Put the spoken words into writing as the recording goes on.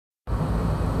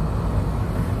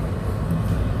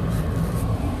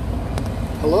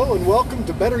Hello and welcome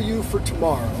to Better You for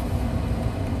Tomorrow.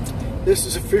 This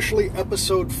is officially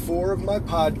episode 4 of my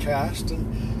podcast,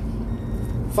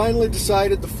 and finally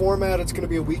decided the format, it's going to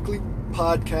be a weekly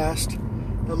podcast.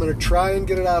 I'm going to try and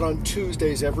get it out on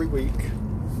Tuesdays every week.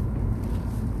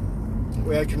 That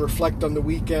way I can reflect on the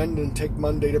weekend and take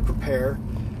Monday to prepare.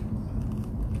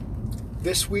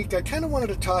 This week I kind of wanted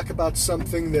to talk about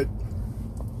something that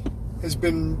has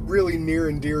been really near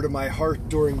and dear to my heart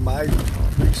during my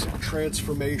recent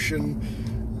transformation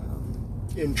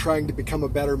in trying to become a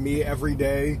better me every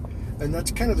day. And that's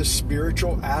kind of the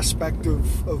spiritual aspect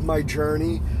of my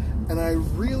journey. And I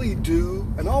really do,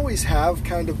 and always have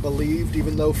kind of believed,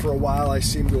 even though for a while I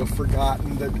seem to have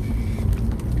forgotten, that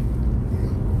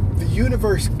the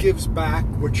universe gives back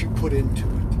what you put into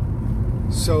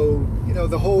it. So,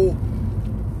 the whole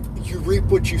you reap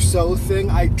what you sow thing,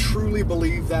 I truly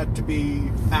believe that to be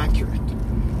accurate.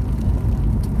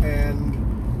 And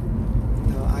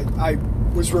I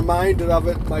was reminded of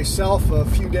it myself a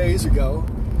few days ago.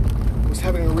 I was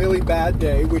having a really bad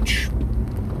day, which,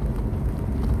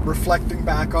 reflecting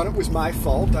back on it, was my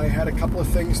fault. I had a couple of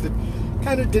things that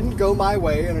kind of didn't go my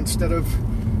way, and instead of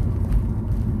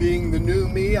being the new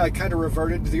me, I kind of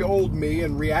reverted to the old me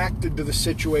and reacted to the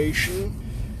situation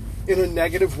in a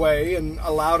negative way and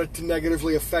allowed it to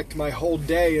negatively affect my whole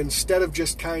day, instead of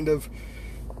just kind of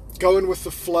going with the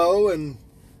flow and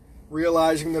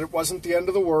realizing that it wasn't the end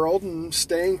of the world and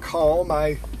staying calm.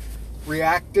 I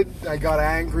reacted, I got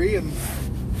angry, and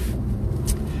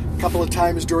a couple of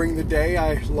times during the day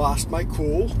I lost my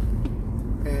cool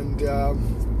and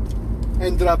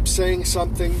ended up saying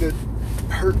something that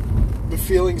hurt the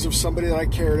feelings of somebody that I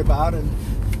cared about, and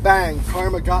bang,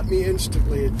 karma got me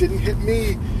instantly. It didn't hit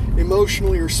me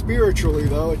emotionally or spiritually,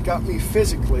 though. It got me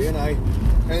physically, and I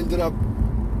ended up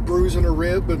bruising a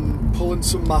rib and pulling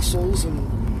some muscles, and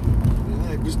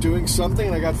I was doing something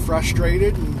and I got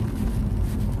frustrated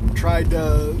and tried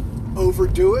to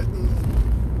overdo it and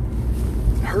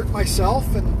hurt myself,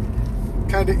 and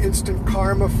kind of instant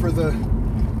karma for the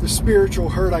spiritual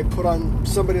hurt I put on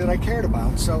somebody that I cared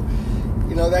about. So,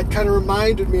 that kind of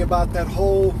reminded me about that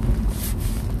whole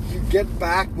get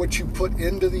back what you put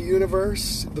into the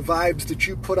universe. The vibes that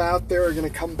you put out there are going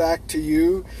to come back to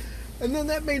you. And then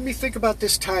that made me think about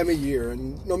this time of year.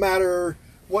 And no matter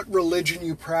what religion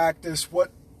you practice, what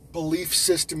belief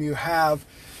system you have,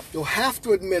 you'll have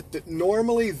to admit that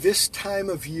normally this time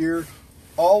of year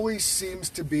always seems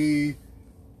to be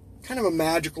kind of a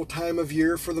magical time of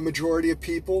year for the majority of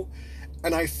people.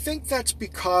 And I think that's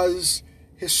because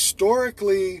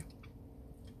historically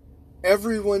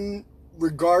everyone,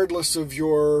 regardless of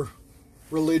your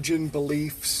religion,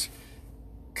 beliefs,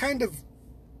 kind of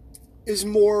is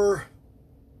more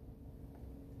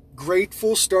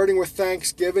grateful. Starting with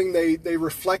Thanksgiving, they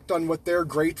reflect on what they're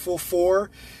grateful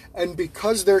for, and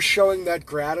because they're showing that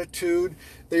gratitude,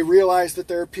 they realize that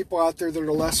there are people out there that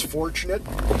are less fortunate,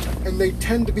 and they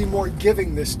tend to be more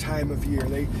giving this time of year.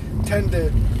 They tend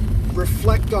to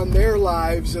reflect on their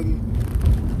lives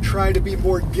and try to be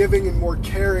more giving and more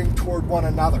caring toward one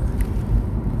another.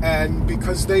 And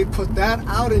because they put that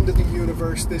out into the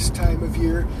universe this time of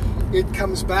year, it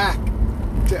comes back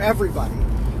to everybody.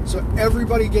 So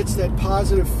everybody gets that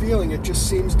positive feeling. It just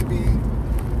seems to be,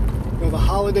 the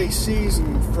holiday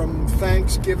season from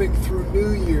Thanksgiving through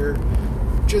New Year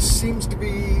just seems to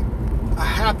be a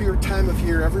happier time of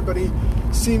year. Everybody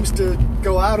seems to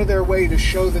go out of their way to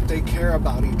show that they care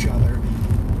about each other.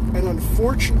 And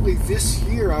unfortunately this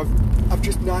year I've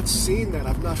just not seen that.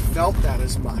 I've not felt that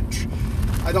as much.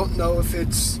 I don't know if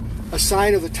it's a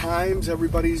sign of the times.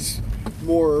 Everybody's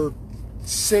more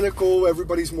cynical.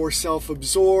 Everybody's more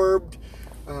self-absorbed.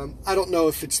 I don't know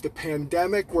if it's the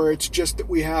pandemic, where it's just that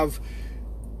we have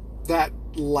that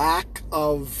lack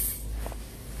of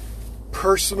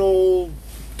personal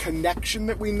connection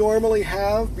that we normally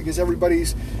have, because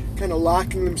everybody's kind of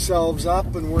locking themselves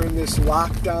up and we're in this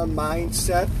lockdown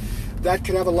mindset. That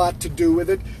could have a lot to do with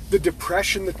it. The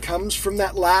depression that comes from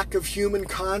that lack of human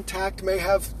contact may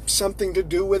have something to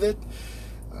do with it.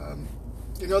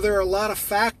 There are a lot of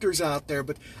factors out there,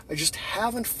 but I just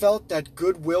haven't felt that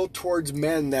goodwill towards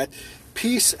men, that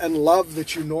peace and love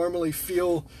that you normally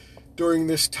feel during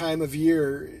this time of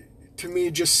year. To me,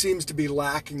 it just seems to be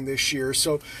lacking this year.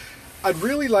 So I'd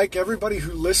really like everybody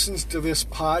who listens to this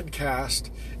podcast,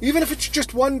 even if it's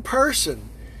just one person,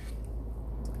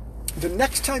 the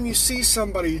next time you see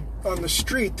somebody on the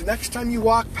street, the next time you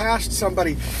walk past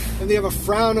somebody and they have a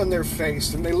frown on their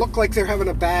face and they look like they're having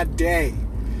a bad day,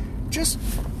 just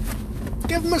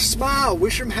give them a smile,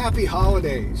 wish them happy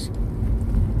holidays.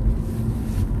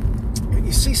 And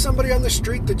you see somebody on the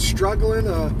street that's struggling,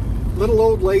 little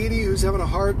old lady who's having a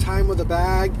hard time with a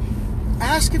bag,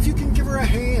 ask if you can give her a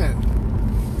hand.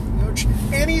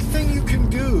 Anything you can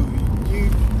do.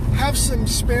 You have some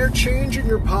spare change in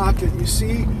your pocket. You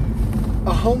see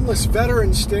a homeless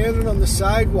veteran standing on the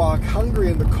sidewalk, hungry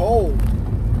in the cold.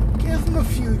 Give him a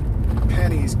few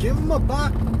pennies. Give him a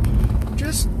buck.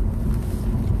 Just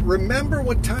remember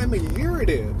what time of year it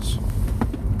is.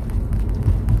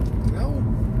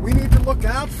 We need to look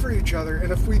out for each other,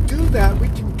 and if we do that, we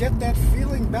can get that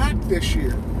feeling back this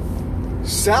year.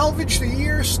 Salvage the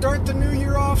year, start the new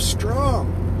year off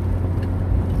strong.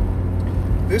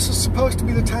 This is supposed to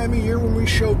be the time of year when we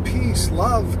show peace,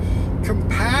 love,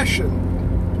 compassion.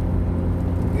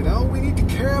 We need to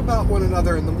care about one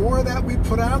another, and the more that we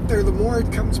put out there, the more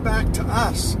it comes back to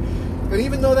us. And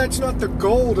even though that's not the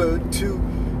goal to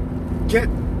get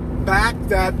back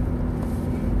that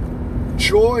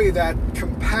joy, that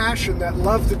compassion, that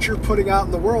love that you're putting out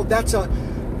in the world, that's a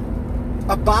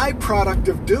byproduct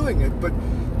of doing it. But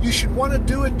you should want to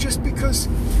do it just because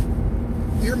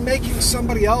you're making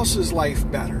somebody else's life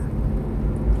better.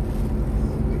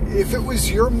 If it was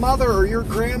your mother or your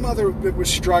grandmother that was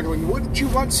struggling, wouldn't you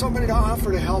want somebody to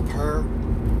offer to help her?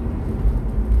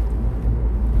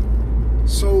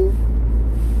 So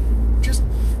just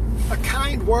a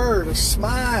kind word, a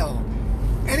smile,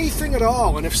 anything at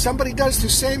all. And if somebody does the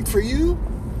same for you,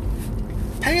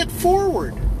 pay it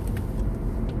forward.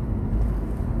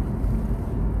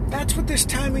 That's what this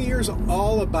time of year is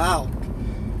all about.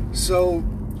 So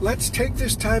let's take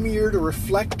this time of year to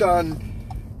reflect on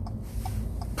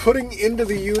putting into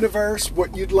the universe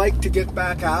what you'd like to get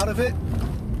back out of it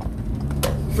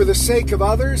for the sake of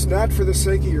others, not for the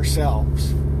sake of yourselves.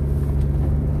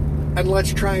 And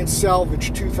let's try and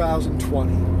salvage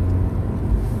 2020.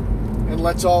 And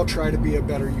let's all try to be a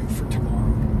better you for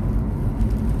tomorrow.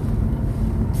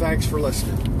 Thanks for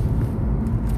listening.